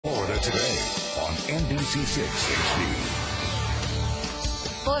today on NBC6 HD.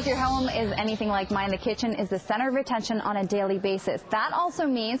 Well, if your home is anything like mine, the kitchen is the center of attention on a daily basis. That also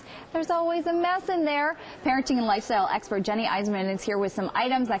means there's always a mess in there. Parenting and lifestyle expert Jenny Eisman is here with some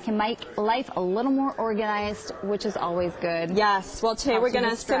items that can make life a little more organized, which is always good. Yes. Well, today we're going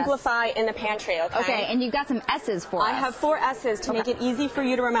to simplify in the pantry, okay? Okay, and you've got some S's for us. I have 4 S's to make it easy for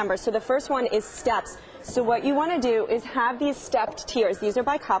you to remember. So the first one is steps. So what you want to do is have these stepped tiers. These are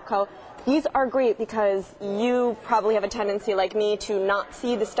by Copco. These are great because you probably have a tendency, like me, to not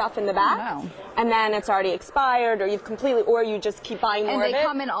see the stuff in the back, and then it's already expired, or you've completely, or you just keep buying more of it. And they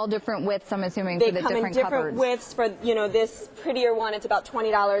come in all different widths, I'm assuming, for the different cupboards. They come in different widths. For, you know, this prettier one, it's about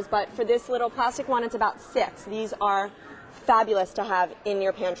 $20, but for this little plastic one, it's about $6. These are fabulous to have in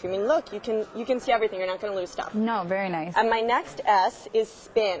your pantry. I mean, look, you can see everything. You're not going to lose stuff. No, very nice. And my next S is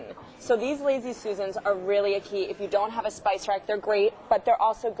spin. So these Lazy Susans are really a key. If you don't have a spice rack, they're great, but they're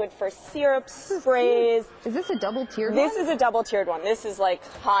also good for syrups, sprays. Is this a double-tiered one? This is a double-tiered one. This is like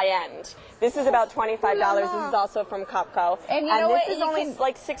high-end. This is about $25. This is also from Copco. And you know what? This is only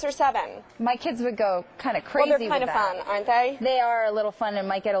like 6 or 7. My kids would go kind of crazy. Well, they're kind of fun, aren't they? They are a little fun and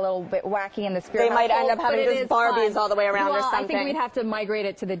might get a little bit wacky in the spirit. They might end up having just Barbies all the way around or something. I think we'd have to migrate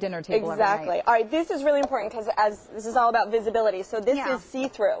it to the dinner table. Exactly. All right, this is really important because as this is all about visibility. So this is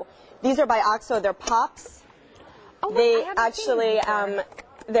see-through. These are by OXO. They're pops. Oh, they actually,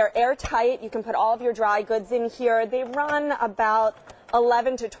 they're airtight. You can put all of your dry goods in here. They run about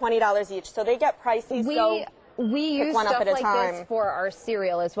 $11 to $20 each, so they get pricey. We use stuff like this for our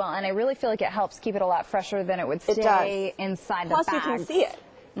cereal as well, and I really feel like it helps keep it a lot fresher than it would stay inside the bag. Plus, you can see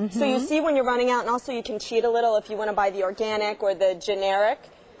it. So you see when you're running out, and also you can cheat a little if you want to buy the organic or the generic.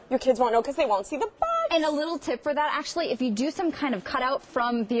 Your kids won't know because they won't see the box. And a little tip for that, actually, if you do some kind of cutout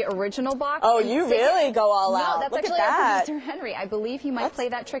from the original box. Oh, you really go all out. No, that's Look actually at Mr. Henry. I believe he might play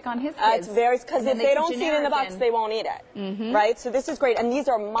that trick on his kids. It's very, because if they don't see it in the box, they won't eat it. Right? So this is great. And these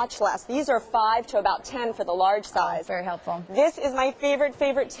are much less. These are 5 to about 10 for the large size. Very helpful. This is my favorite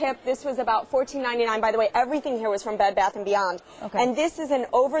tip. This was about $14.99. By the way, everything here was from Bed Bath & Beyond. Okay. And this is an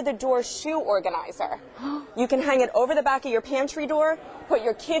over-the-door shoe organizer. You can hang it over the back of your pantry door, put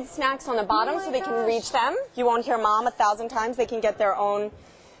your kids' snacks on the bottom so they can reach them. You won't hear mom 1,000 times. They can get their own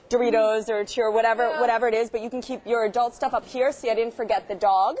Doritos or Cheer, whatever it is, but you can keep your adult stuff up here. See, I didn't forget the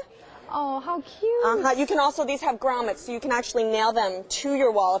dog. Oh, how cute. You can also, these have grommets, so you can actually nail them to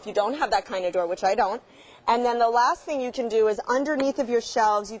your wall if you don't have that kind of door, which I don't. And then the last thing you can do is underneath of your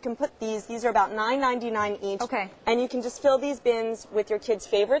shelves, you can put these. These are about $9.99 each. Okay. And you can just fill these bins with your kids'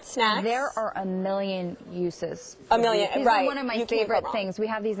 favorite snacks. There are a million uses. A million, these right. are one of my favorite things. We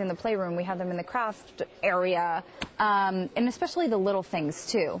have these in the playroom. We have them in the craft area. And especially the little things,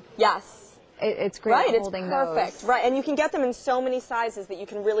 too. Yes. It's great holding those. Right, it's perfect. Right, and you can get them in so many sizes that you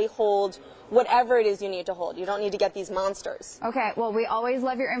can really hold whatever it is you need to hold. You don't need to get these monsters. Okay, well, we always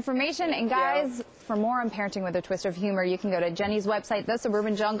love your information. And guys, for more on parenting with a twist of humor, you can go to Jenny's website,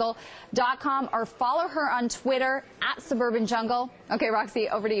 thesuburbanjungle.com, or follow her on Twitter, @SuburbanJungle. Okay, Roxy,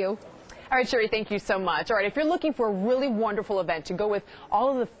 over to you. All right, Sherry, thank you so much. All right, if you're looking for a really wonderful event to go with all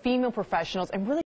of the female professionals and really